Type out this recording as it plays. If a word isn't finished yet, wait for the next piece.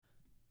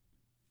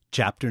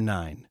Chapter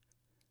 9.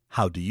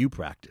 How do you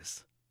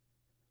practice?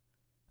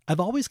 I've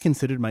always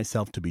considered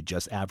myself to be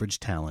just average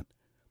talent,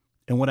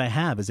 and what I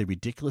have is a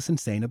ridiculous,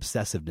 insane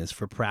obsessiveness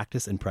for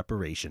practice and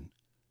preparation.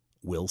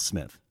 Will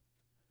Smith.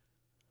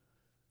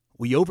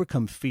 We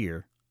overcome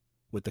fear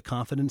with the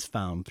confidence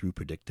found through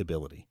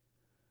predictability.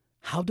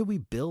 How do we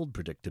build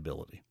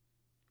predictability?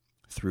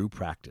 Through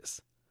practice.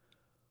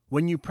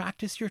 When you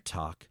practice your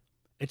talk,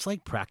 it's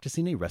like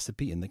practicing a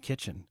recipe in the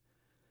kitchen.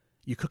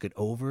 You cook it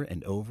over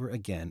and over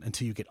again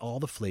until you get all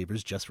the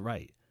flavors just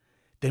right.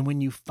 Then when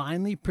you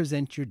finally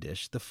present your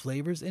dish, the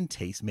flavors and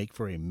taste make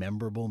for a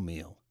memorable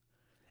meal.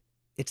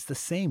 It's the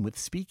same with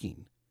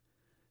speaking.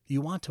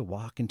 You want to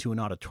walk into an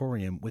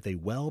auditorium with a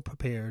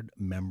well-prepared,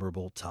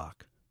 memorable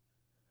talk.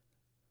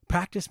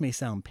 Practice may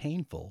sound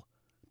painful,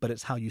 but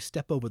it's how you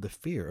step over the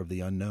fear of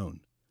the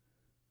unknown.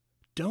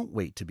 Don't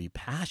wait to be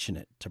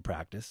passionate to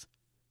practice.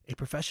 A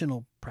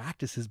professional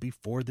practices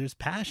before there's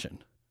passion.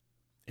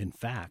 In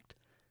fact,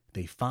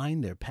 they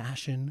find their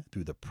passion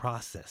through the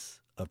process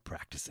of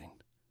practicing.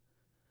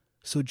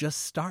 So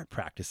just start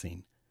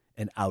practicing,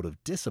 and out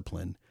of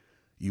discipline,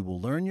 you will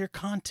learn your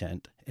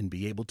content and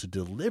be able to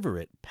deliver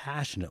it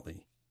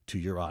passionately to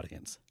your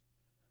audience.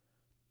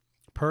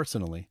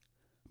 Personally,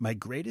 my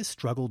greatest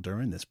struggle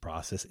during this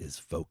process is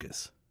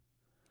focus.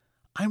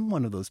 I'm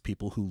one of those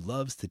people who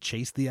loves to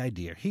chase the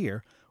idea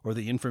here or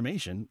the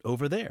information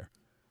over there.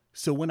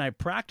 So when I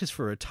practice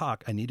for a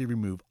talk, I need to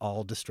remove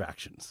all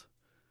distractions.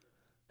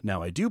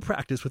 Now, I do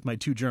practice with my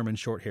 2 German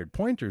short-haired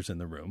pointers in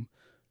the room.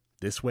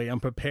 This way I'm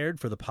prepared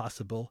for the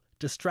possible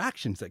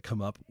distractions that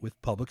come up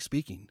with public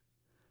speaking.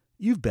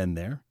 You've been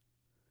there.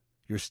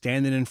 You're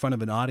standing in front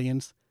of an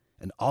audience,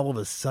 and all of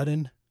a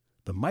sudden,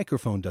 the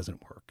microphone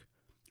doesn't work,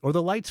 or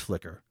the lights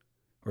flicker,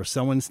 or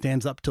someone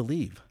stands up to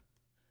leave.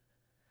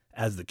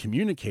 As the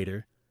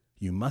communicator,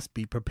 you must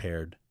be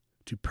prepared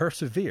to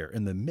persevere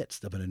in the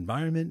midst of an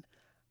environment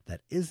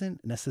that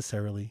isn't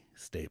necessarily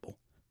stable.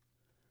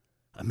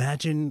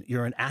 Imagine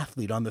you're an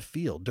athlete on the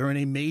field during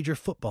a major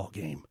football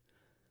game.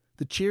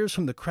 The cheers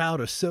from the crowd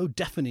are so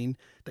deafening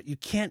that you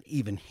can't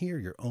even hear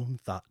your own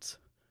thoughts.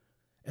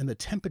 And the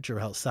temperature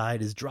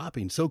outside is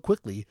dropping so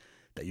quickly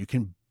that you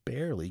can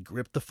barely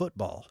grip the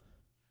football.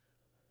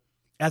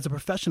 As a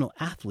professional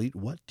athlete,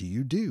 what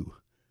do?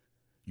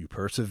 You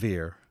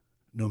persevere,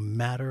 no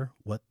matter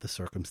what the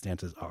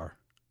circumstances are.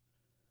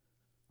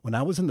 When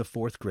I was in the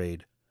 4th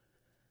grade,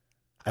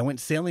 I went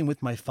sailing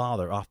with my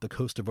father off the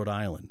coast of Rhode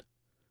Island.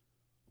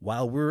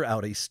 While we were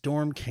out, a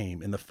storm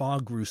came, and the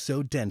fog grew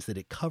so dense that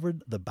it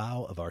covered the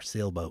bow of our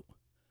sailboat.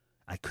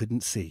 I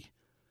couldn't see,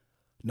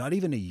 not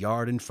even a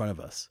yard in front of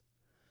us.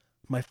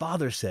 My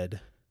father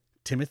said,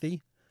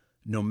 "Timothy,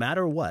 no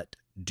matter what,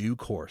 due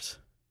course."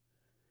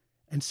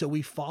 And so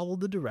we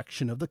followed the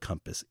direction of the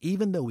compass,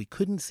 even though we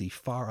couldn't see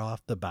far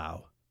off the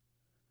bow.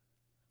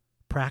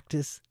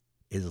 Practice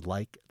is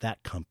like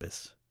that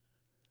compass.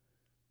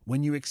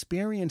 When you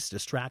experience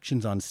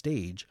distractions on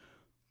stage,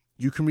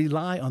 you can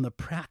rely on the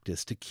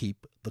practice to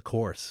keep the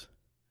course.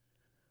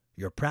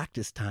 Your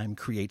practice time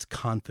creates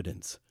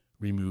confidence,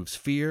 removes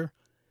fear,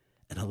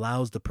 and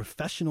allows the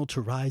professional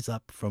to rise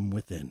up from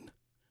within.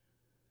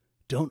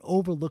 Don't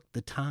overlook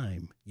the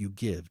time you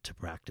give to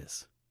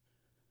practice.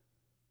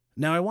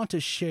 Now I want to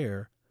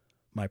share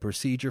my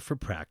procedure for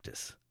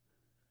practice,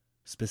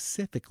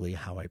 specifically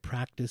how I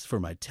practice for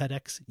my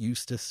TEDx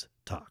Eustis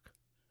talk.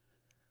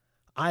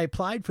 I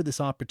applied for this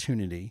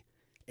opportunity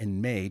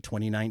in May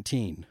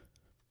 2019.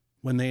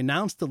 When they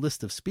announced the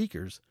list of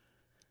speakers,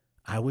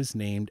 I was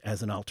named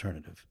as an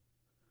alternative.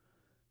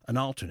 An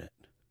alternate,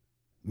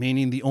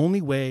 meaning the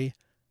only way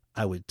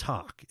I would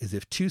talk is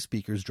if 2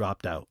 speakers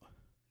dropped out.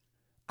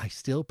 I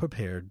still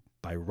prepared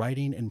by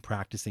writing and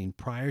practicing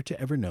prior to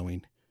ever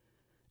knowing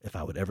if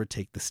I would ever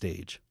take the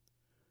stage.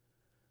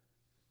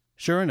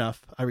 Sure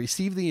enough, I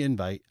received the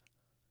invite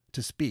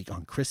to speak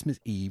on Christmas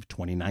Eve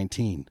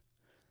 2019.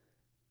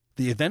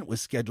 The event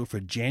was scheduled for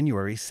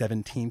January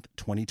 17th,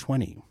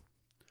 2020.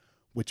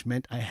 Which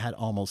meant I had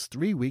almost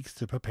 3 weeks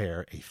to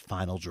prepare a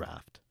final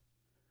draft.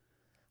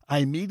 I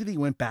immediately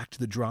went back to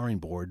the drawing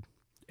board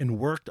and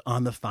worked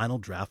on the final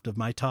draft of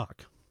my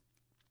talk.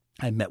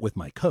 I met with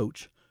my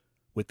coach,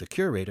 with the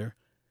curator,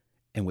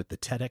 and with the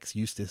TEDx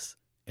Eustis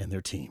and their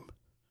team.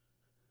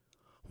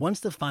 Once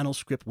the final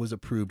script was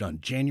approved on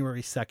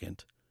January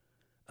 2nd,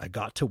 I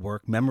got to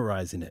work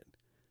memorizing it,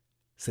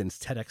 since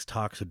TEDx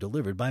talks are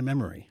delivered by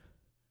memory.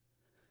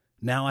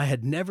 Now, I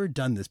had never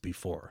done this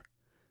before.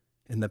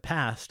 In the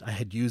past, I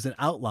had used an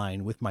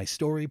outline with my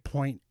story,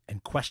 point,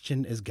 and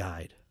question as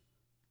guide.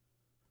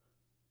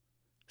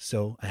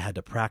 So I had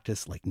to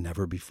practice like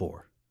never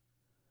before.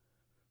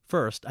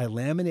 First, I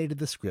laminated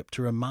the script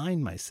to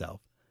remind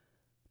myself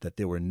that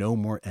there were no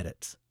more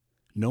edits,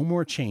 no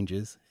more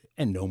changes,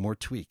 and no more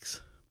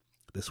tweaks.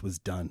 This was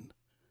done.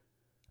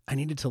 I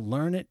needed to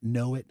learn it,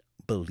 know it,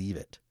 believe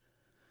it.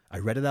 I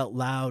read it out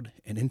loud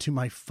and into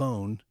my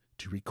phone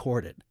to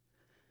record it.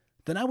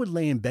 Then I would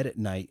lay in bed at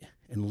night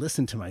and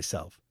listen to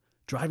myself.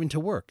 Driving to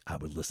work, I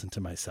would listen to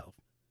myself.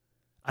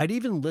 I'd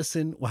even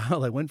listen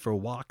while I went for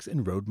walks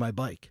and rode my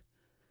bike.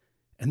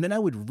 and then I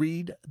would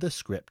read the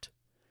script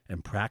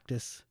and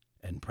practice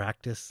and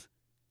practice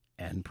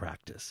and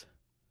practice.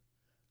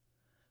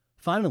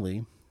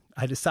 Finally,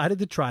 I decided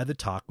to try the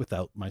talk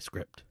without my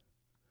script.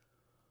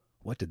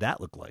 What did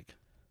that look like?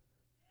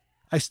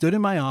 I stood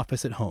in my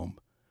office at home,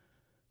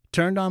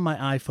 turned on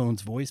my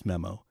iPhone's voice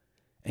memo,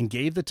 and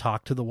gave the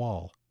talk to the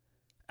wall.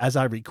 As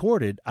I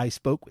recorded, I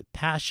spoke with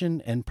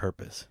passion and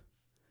purpose.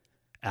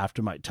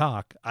 After my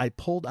talk, I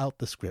pulled out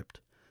the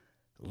script,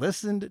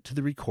 listened to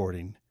the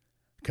recording,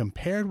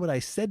 compared what I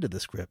said to the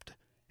script,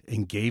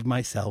 and gave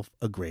myself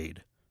a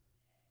grade.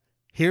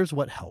 Here's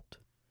what helped.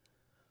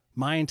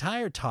 My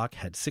entire talk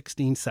had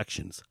 16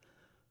 sections,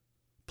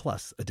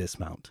 plus a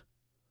dismount.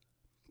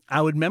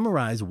 I would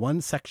memorize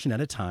one section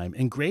at a time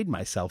and grade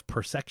myself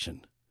per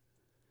section.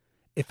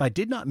 If I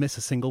did not miss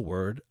a single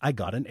word, I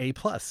got an A+.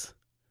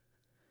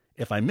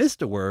 If I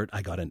missed a word,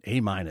 I got an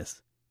A-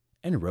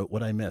 and wrote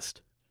what I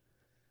missed.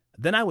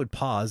 Then I would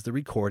pause the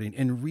recording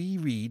and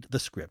reread the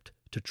script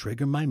to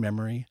trigger my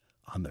memory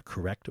on the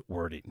correct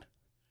wording.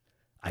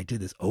 I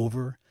did this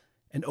over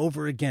and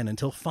over again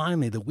until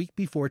finally, the week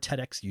before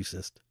TEDx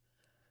USIST,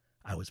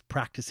 I was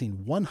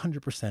practicing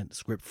 100%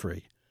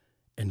 script-free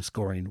and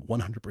scoring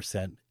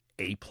 100%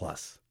 A+.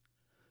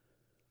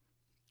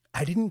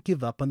 I didn't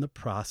give up on the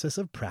process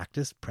of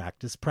practice.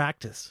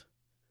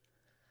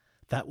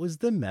 That was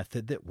the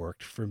method that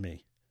worked for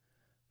me.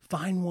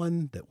 Find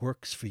one that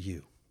works for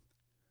you.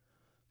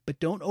 But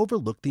don't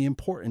overlook the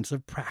importance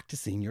of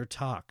practicing your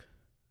talk.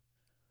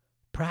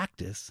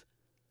 Practice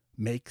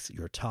makes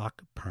your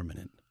talk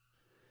permanent.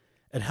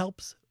 It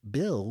helps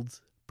build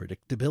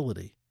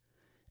predictability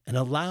and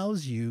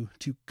allows you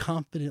to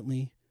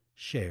confidently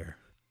share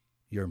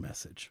your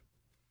message.